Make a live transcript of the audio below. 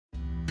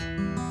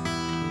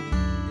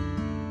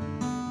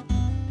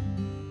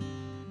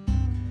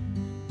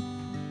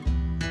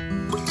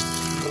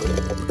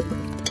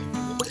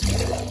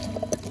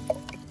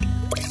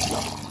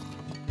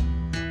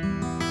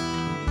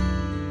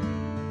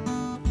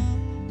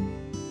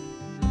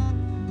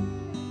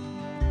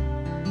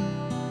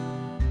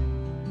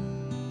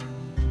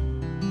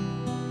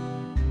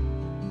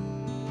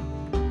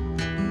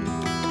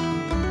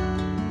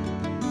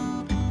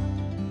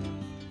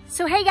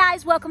So hey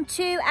guys, welcome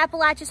to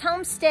Appalachia's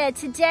Homestead.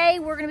 Today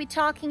we're going to be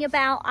talking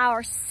about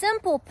our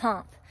simple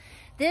pump.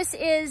 This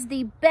is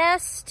the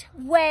best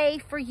way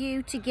for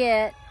you to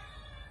get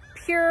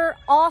pure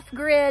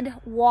off-grid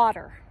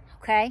water,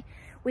 okay?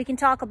 We can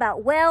talk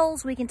about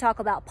wells, we can talk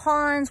about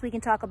ponds, we can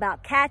talk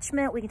about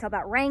catchment, we can talk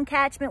about rain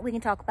catchment, we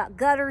can talk about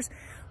gutters,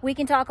 we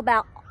can talk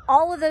about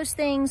all of those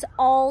things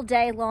all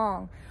day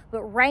long.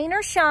 But rain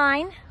or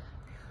shine,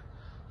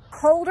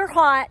 cold or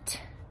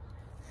hot,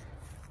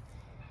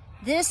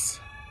 this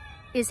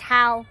is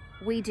how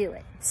we do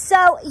it.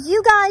 So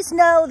you guys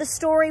know the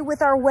story with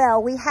our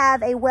well. We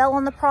have a well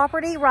on the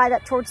property right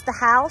up towards the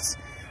house.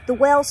 The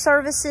well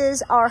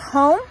services our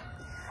home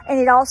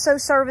and it also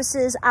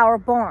services our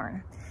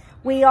barn.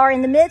 We are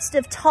in the midst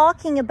of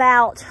talking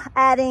about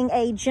adding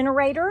a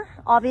generator,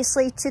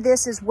 obviously, to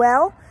this as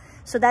well.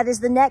 So that is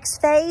the next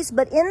phase.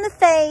 But in the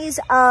phase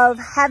of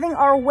having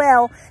our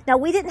well, now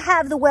we didn't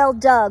have the well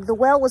dug. The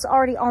well was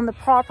already on the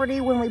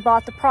property when we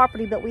bought the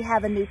property, but we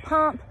have a new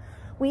pump.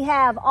 We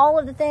have all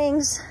of the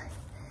things.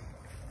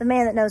 The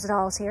man that knows it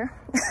all is here.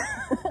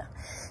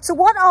 So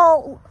what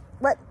all,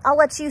 I'll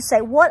let you say,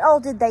 what all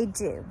did they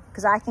do?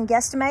 Because I can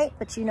guesstimate,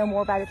 but you know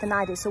more about it than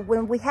I do. So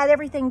when we had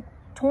everything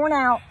torn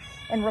out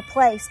and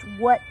replaced,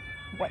 what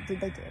did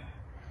they do?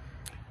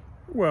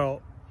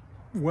 Well,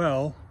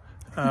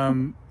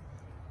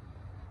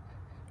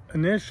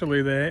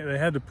 initially they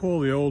had to pull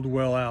the old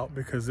well out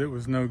because it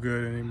was no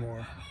good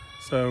anymore.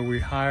 So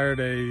we hired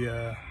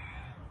a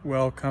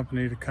well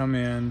company to come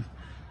in,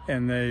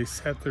 and they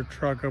set their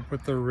truck up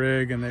with their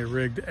rig and they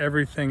rigged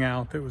everything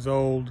out that was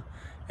old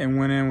and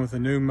went in with a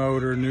new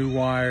motor, new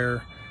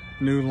wire,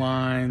 new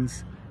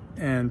lines,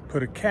 and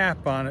put a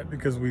cap on it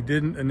because we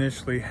didn't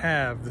initially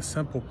have the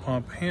simple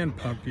pump hand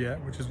pump yet,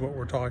 which is what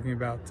we're talking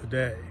about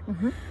today.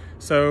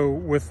 So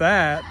with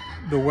that,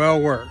 the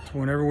well worked.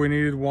 Whenever we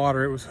needed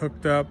water, it was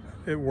hooked up,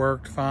 it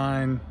worked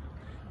fine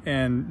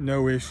and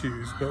no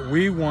issues. But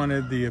we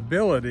wanted the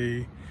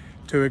ability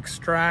to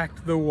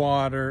extract the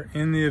water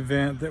in the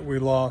event that we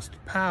lost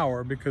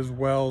power, because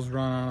wells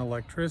run on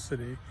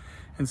electricity.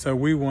 And so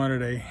we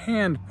wanted a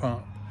hand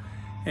pump.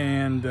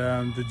 And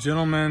the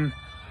gentleman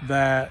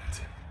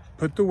that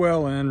put the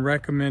well in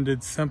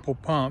recommended simple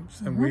pumps.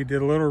 And we did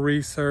a little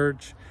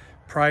research,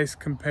 price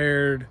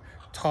compared,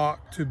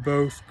 talked to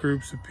both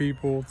groups of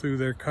people through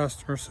their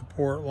customer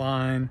support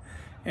line,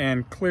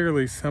 and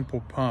clearly simple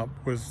pump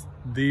was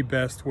the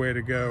best way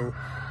to go.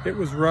 It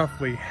was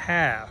roughly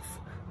half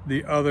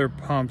the other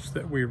pumps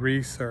that we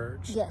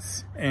researched.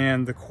 Yes.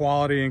 And the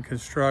quality and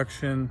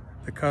construction,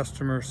 the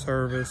customer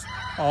service,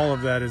 all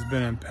of that has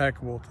been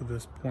impeccable to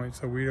this point.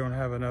 So we don't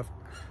have enough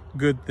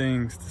good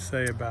things to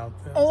say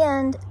about them.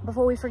 And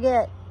before we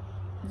forget,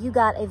 you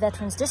got a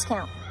veteran's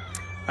discount.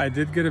 I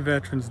did get a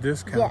veteran's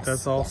discount. Yes,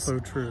 that's also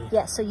true.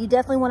 Yes, so you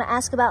definitely want to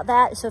ask about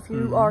that. So if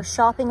you are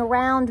shopping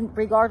around,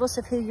 regardless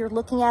of who you're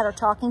looking at or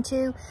talking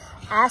to,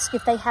 ask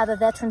if they have a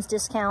veteran's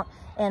discount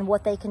and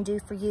what they can do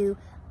for you.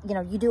 You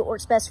know, you do what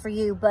works best for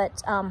you,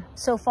 but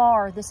so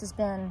far this has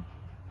been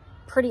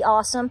pretty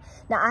awesome.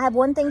 Now I have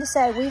one thing to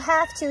say. We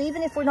have to,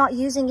 even if we're not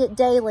using it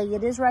daily,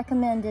 it is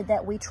recommended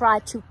that we try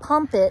to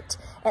pump it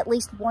at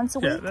least once a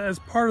week. Yeah, as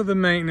part of the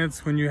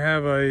maintenance, when you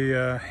have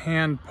a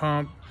hand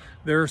pump,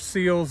 there are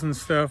seals and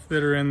stuff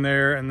that are in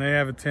there and they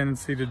have a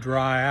tendency to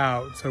dry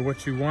out. So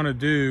what you want to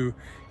do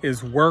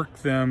is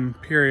work them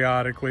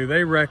periodically.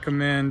 They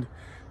recommend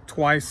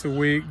twice a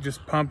week,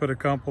 just pump it a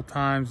couple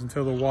times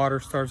until the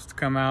water starts to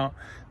come out.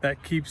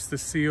 That keeps the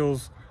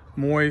seals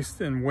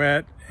moist and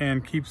wet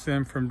and keeps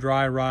them from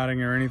dry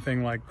rotting or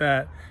anything like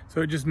that.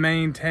 So it just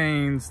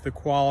maintains the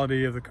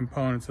quality of the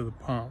components of the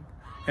pump.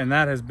 And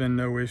that has been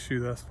no issue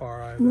thus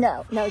far either.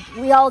 No,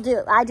 we all do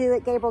it. I do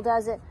it, Gabriel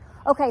does it.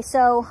 Okay,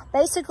 so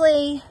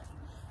basically,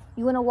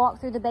 you want to walk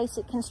through the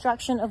basic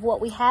construction of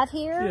what we have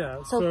here?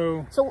 Yeah,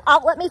 so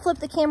let me flip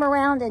the camera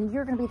around and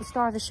you're going to be the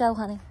star of the show,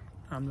 honey.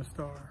 I'm the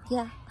star.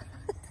 Yeah.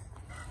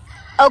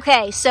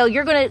 Okay, so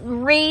you're going to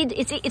read,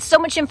 it's so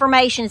much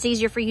information, it's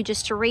easier for you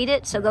just to read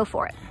it, so go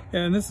for it.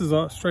 Yeah, and this is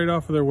straight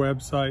off of their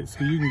website,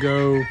 so you can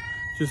go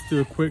just do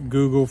a quick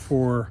Google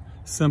for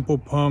Simple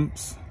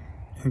Pumps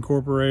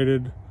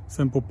Incorporated,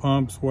 Simple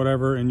Pumps,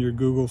 whatever, in your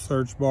Google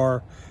search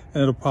bar,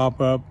 and it'll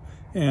pop up.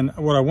 And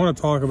what I want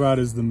to talk about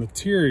is the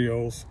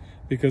materials,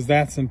 because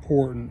that's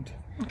important.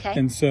 Okay.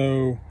 And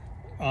so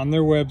on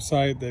their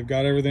website, they've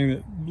got everything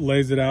that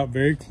lays it out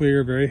very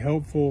clear, very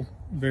helpful,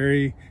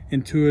 very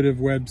intuitive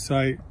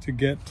website to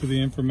get to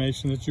the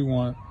information that you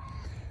want.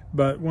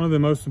 But one of the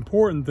most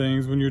important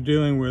things when you're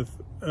dealing with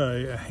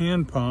a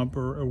hand pump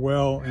or a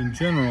well in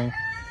general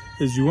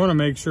is you want to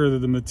make sure that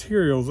the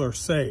materials are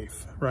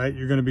safe, right?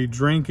 You're going to be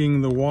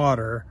drinking the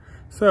water,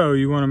 so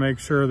you want to make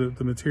sure that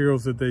the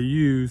materials that they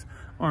use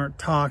aren't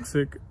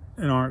toxic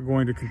and aren't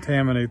going to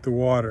contaminate the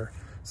water.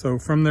 So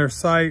from their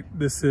site,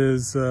 this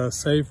is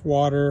Safe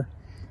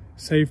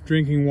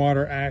Drinking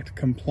Water Act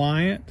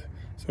compliant.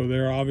 So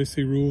there are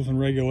obviously rules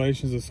and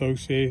regulations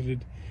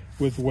associated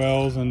with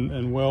wells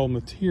and well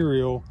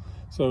material.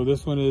 So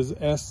this one is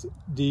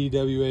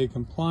SDWA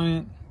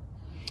compliant.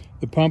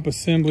 The pump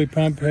assembly,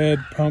 pump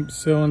head, pump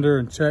cylinder,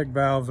 and check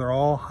valves are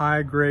all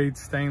high-grade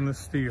stainless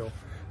steel.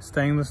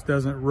 Stainless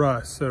doesn't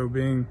rust, so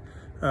being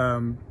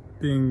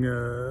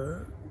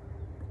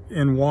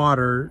in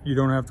water, you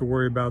don't have to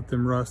worry about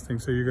them rusting,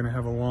 so you're going to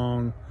have a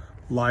long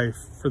life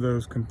for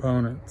those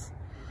components.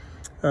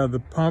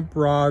 The pump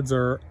rods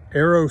are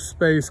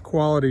aerospace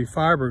quality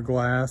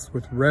fiberglass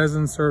with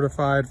resin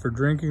certified for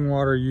drinking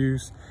water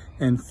use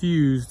and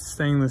fused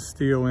stainless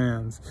steel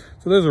ends.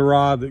 So there's a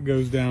rod that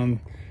goes down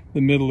the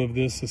middle of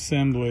this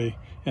assembly,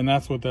 and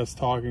that's what that's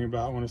talking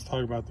about when it's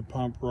talking about the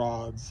pump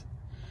rods.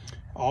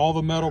 All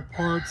the metal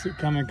parts that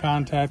come in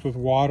contact with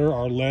water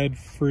are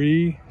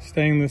lead-free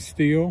stainless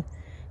steel.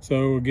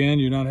 So again,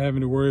 you're not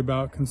having to worry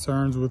about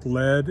concerns with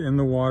lead in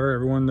the water.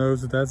 Everyone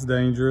knows that that's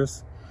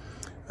dangerous.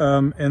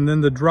 And then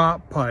the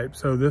drop pipe.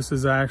 So this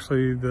is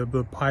actually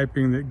the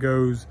piping that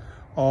goes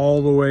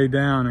all the way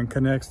down and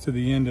connects to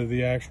the end of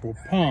the actual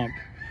pump,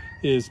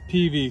 is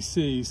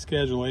PVC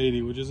Schedule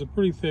 80, which is a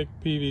pretty thick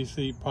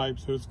PVC pipe,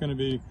 so it's going to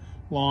be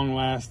long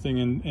lasting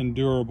and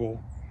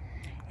durable.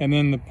 And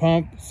then the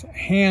pump's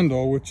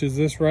handle, which is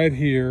this right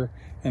here,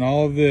 and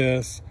all of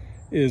this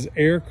is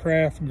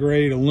aircraft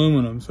grade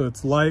aluminum. So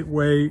it's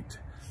lightweight,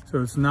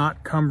 so it's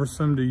not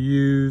cumbersome to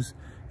use.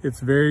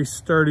 It's very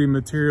sturdy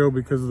material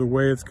because of the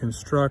way it's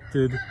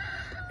constructed.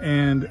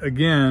 And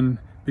again,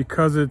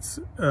 because it's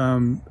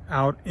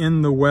out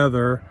in the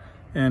weather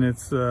and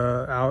it's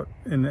out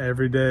in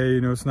every day,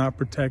 you know, it's not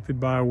protected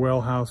by a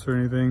well house or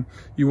anything.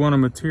 You want a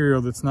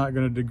material that's not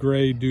going to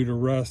degrade due to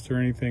rust or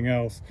anything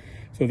else.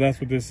 So that's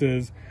what this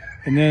is.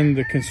 And then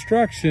the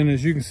construction,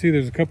 as you can see,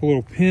 there's a couple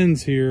little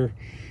pins here.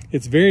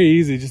 It's very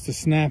easy just to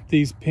snap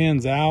these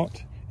pins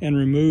out and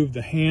remove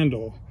the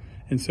handle.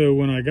 And so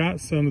when I got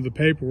some of the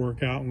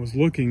paperwork out and was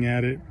looking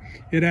at it,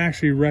 it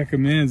actually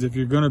recommends, if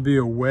you're going to be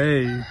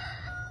away,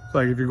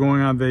 like if you're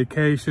going on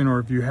vacation, or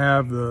if you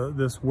have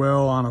this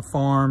well on a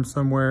farm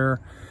somewhere,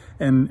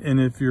 and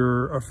if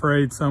you're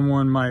afraid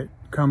someone might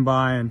come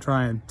by and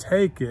try and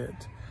take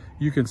it,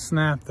 you can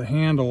snap the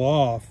handle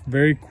off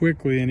very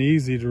quickly and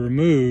easy to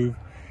remove,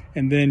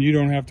 and then you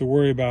don't have to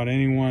worry about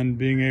anyone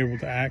being able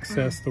to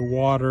access the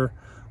water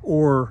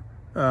or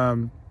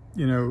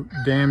you know,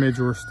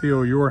 damage or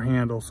steal your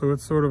handle. So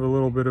it's sort of a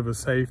little bit of a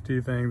safety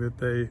thing that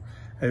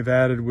they've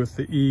added with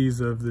the ease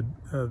of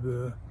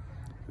the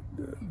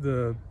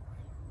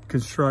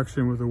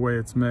construction with the way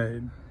it's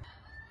made.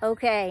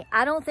 Okay,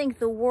 I don't think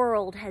the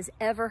world has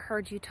ever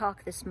heard you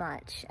talk this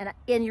much,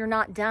 and you're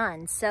not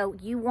done. So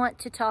you want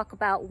to talk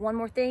about one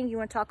more thing? You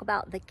want to talk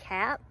about the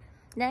cap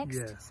next?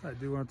 Yes, I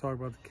do want to talk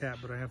about the cap,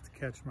 but I have to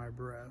catch my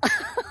breath.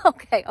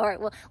 Okay, all right,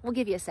 well, we'll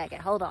give you a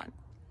second. Hold on.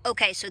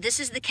 Okay, so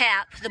this is the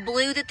cap. The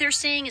blue that they're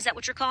seeing, is that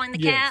what you're calling the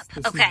cap?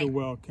 Yes, this is the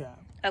well cap.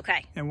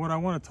 Okay. And what I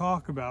want to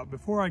talk about,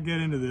 before I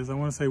get into this, I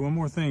want to say one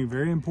more thing.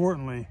 Very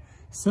importantly,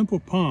 Simple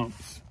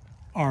Pumps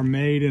are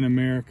made in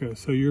America.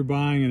 So you're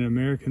buying an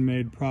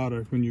American-made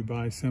product when you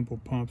buy Simple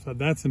Pumps.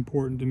 That's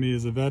important to me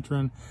as a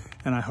veteran,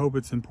 and I hope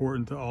it's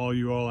important to all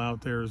you all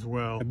out there as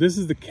well. This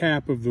is the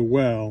cap of the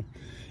well.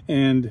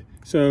 And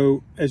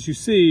so, as you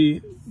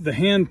see, the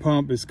hand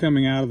pump is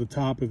coming out of the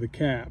top of the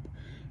cap.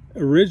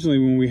 Originally,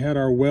 when we had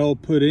our well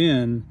put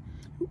in,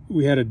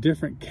 we had a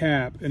different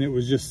cap and it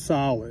was just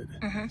solid.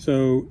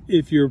 So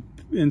if you're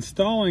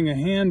installing a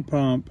hand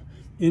pump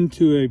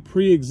into a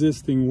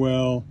pre-existing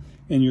well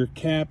and your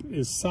cap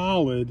is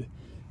solid,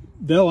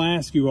 they'll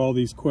ask you all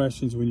these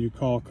questions when you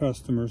call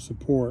customer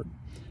support.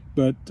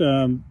 But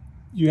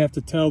you have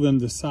to tell them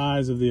the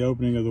size of the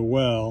opening of the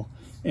well,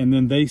 and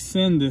then they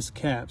send this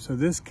cap. So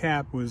this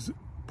cap was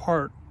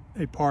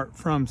a part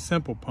from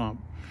Simple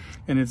Pump,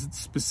 and it's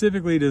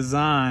specifically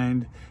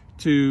designed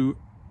to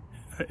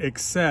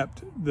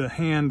accept the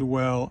hand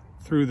well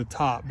through the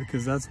top,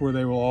 because that's where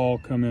they will all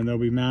come in. They'll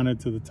be mounted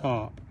to the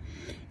top.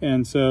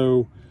 And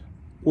so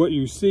what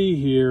you see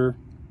here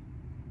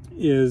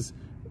is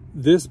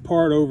this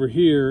part over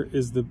here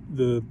is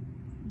the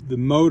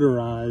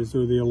motorized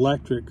or the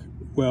electric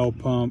well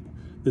pump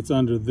that's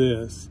under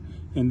this.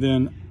 And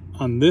then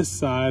on this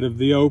side of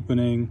the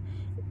opening,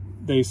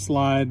 they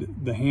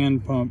slide the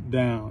hand pump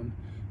down.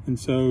 And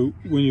so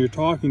when you're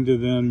talking to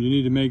them, you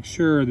need to make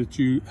sure that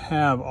you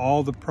have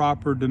all the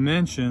proper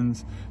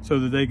dimensions so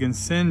that they can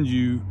send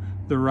you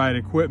the right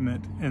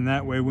equipment. And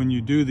that way, when you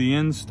do the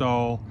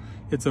install,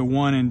 it's a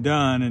one and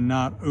done and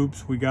not,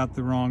 oops, we got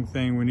the wrong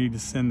thing, we need to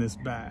send this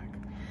back.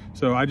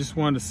 So I just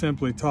wanted to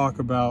simply talk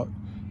about,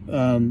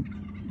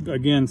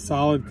 again,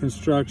 solid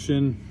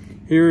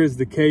construction. Here is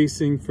the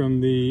casing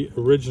from the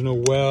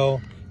original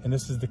well. and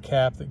this is the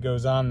cap that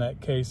goes on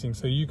that casing.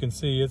 So you can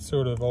see it's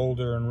sort of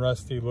older and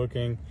rusty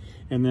looking,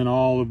 and then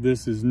all of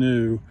this is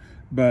new.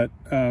 But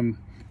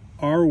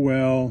our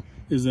well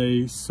is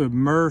a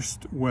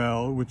submerged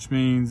well, which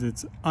means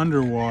it's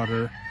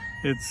underwater.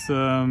 It's,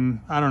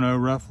 I don't know,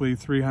 roughly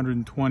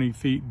 320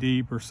 feet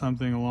deep or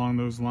something along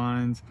those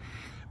lines.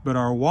 But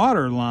our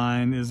water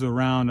line is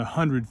around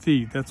 100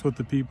 feet. That's what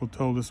the people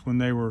told us when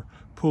they were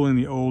pulling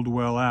the old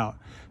well out.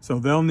 So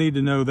they'll need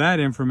to know that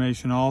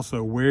information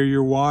also, where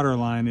your water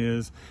line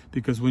is,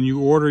 because when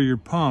you order your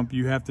pump,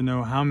 you have to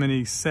know how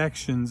many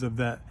sections of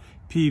that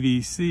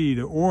PVC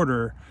to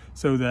order,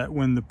 so that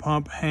when the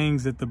pump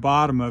hangs at the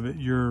bottom of it,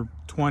 you're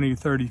 20,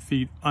 30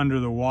 feet under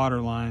the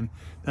water line.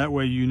 That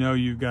way you know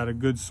you've got a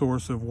good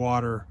source of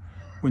water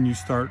when you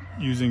start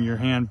using your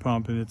hand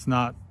pump, and it's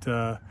not,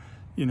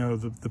 you know,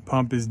 the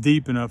pump is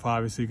deep enough,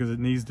 obviously, because it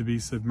needs to be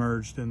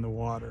submerged in the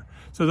water.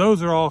 So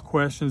those are all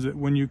questions that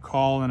when you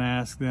call and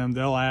ask them,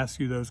 they'll ask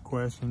you those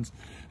questions.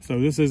 So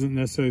this isn't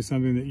necessarily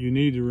something that you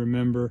need to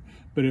remember,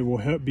 but it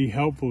will be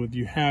helpful if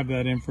you have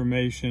that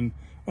information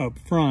up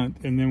front,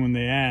 and then when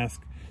they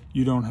ask,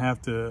 you don't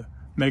have to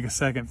make a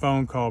second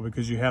phone call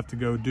because you have to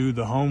go do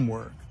the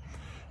homework.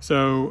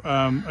 So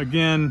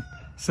again,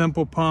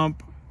 simple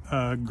pump,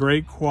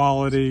 great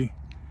quality,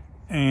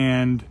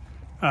 and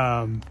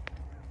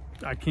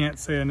I can't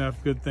say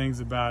enough good things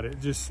about it.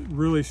 Just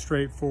really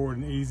straightforward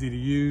and easy to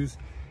use.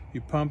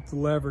 You pump the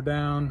lever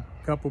down,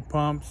 a couple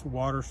pumps,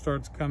 water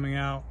starts coming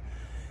out,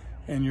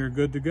 and you're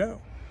good to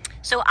go.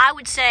 So I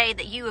would say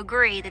that you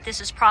agree that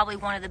this is probably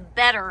one of the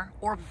better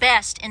or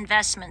best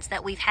investments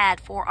that we've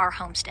had for our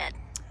homestead.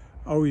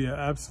 Oh yeah,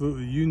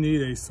 absolutely. You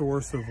need a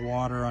source of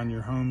water on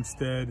your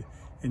homestead,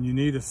 and you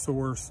need a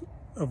source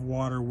of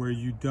water where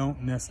you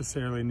don't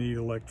necessarily need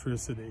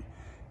electricity.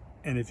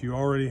 And if you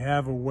already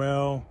have a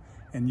well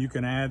and you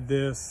can add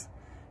this,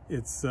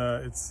 it's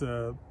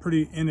a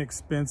pretty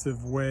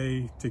inexpensive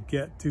way to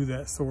get to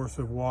that source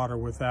of water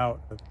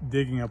without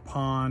digging a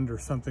pond or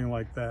something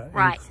like that.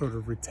 Right. And sort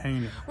of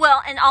retain it.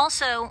 Well, and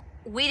also,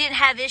 we didn't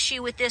have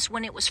issue with this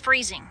when it was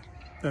freezing.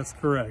 That's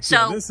correct.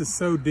 So, yeah, this is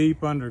so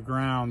deep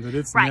underground that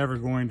it's right. never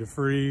going to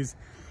freeze.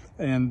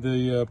 And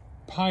the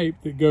pipe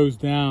that goes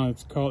down,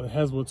 it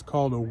has what's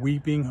called a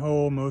weeping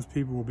hole. Most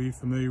people will be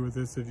familiar with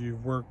this if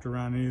you've worked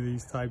around any of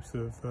these types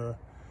of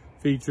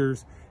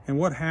features. And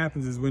what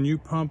happens is when you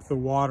pump the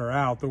water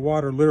out, the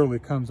water literally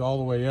comes all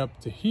the way up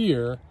to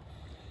here.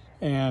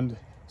 And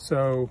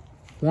so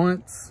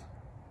once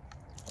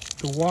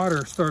the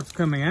water starts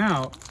coming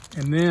out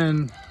and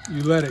then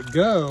you let it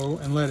go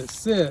and let it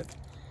sit,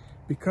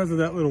 because of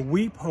that little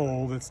weep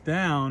hole that's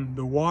down,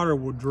 the water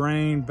will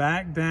drain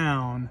back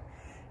down,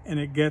 and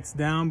it gets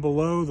down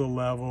below the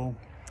level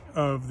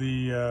of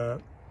the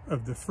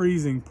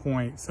freezing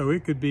point. So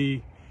it could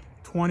be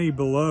 20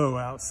 below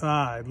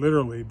outside,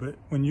 literally, but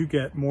when you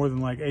get more than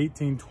like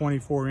 18,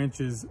 24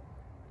 inches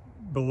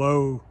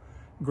below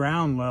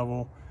ground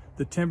level,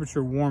 the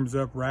temperature warms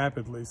up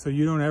rapidly. So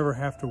you don't ever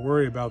have to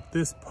worry about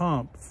this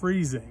pump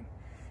freezing.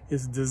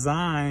 It's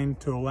designed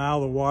to allow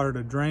the water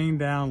to drain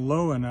down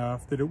low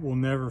enough that it will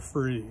never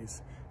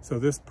freeze. So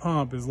this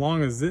pump, as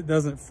long as it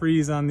doesn't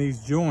freeze on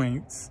these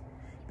joints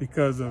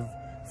because of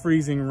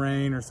freezing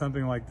rain or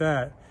something like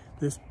that,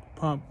 this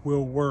pump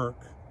will work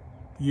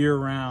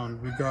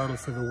year-round,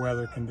 regardless of the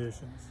weather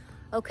conditions.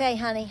 Okay,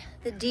 honey,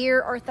 the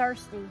deer are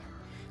thirsty.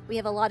 We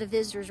have a lot of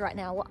visitors right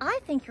now. Well, I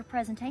think your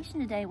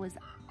presentation today was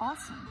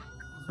awesome.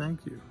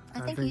 Thank you.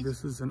 I think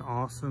this is an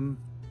awesome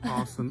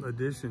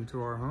addition to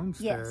our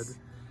homestead. Yes.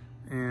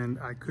 And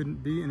I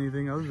couldn't be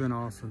anything other than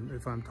awesome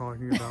if I'm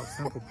talking about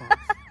simple pumps.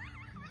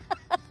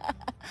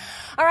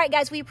 All right,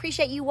 guys, we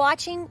appreciate you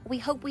watching. We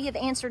hope we have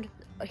answered,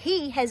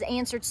 he has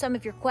answered some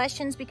of your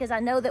questions, because I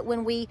know that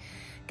when we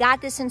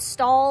got this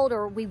installed,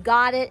 or we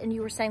got it and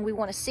you were saying we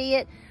want to see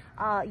it,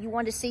 you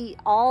want to see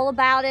all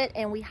about it,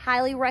 and we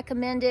highly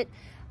recommend it.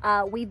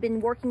 We've been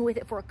working with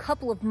it for a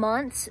couple of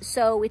months,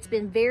 so it's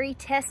been very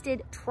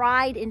tested,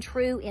 tried and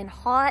true in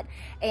hot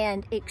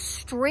and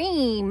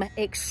extreme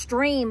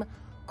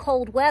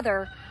cold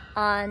weather,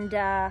 and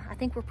I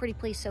think we're pretty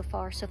pleased so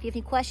far. So if you have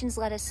any questions,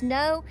 let us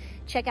know.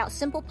 Check out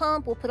Simple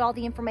Pump. We'll put all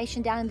the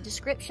information down in the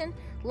description.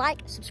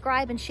 Like,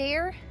 subscribe, and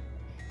share.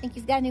 I think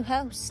you've got a new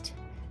host.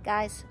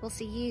 Guys, we'll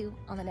see you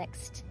on the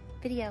next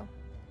video.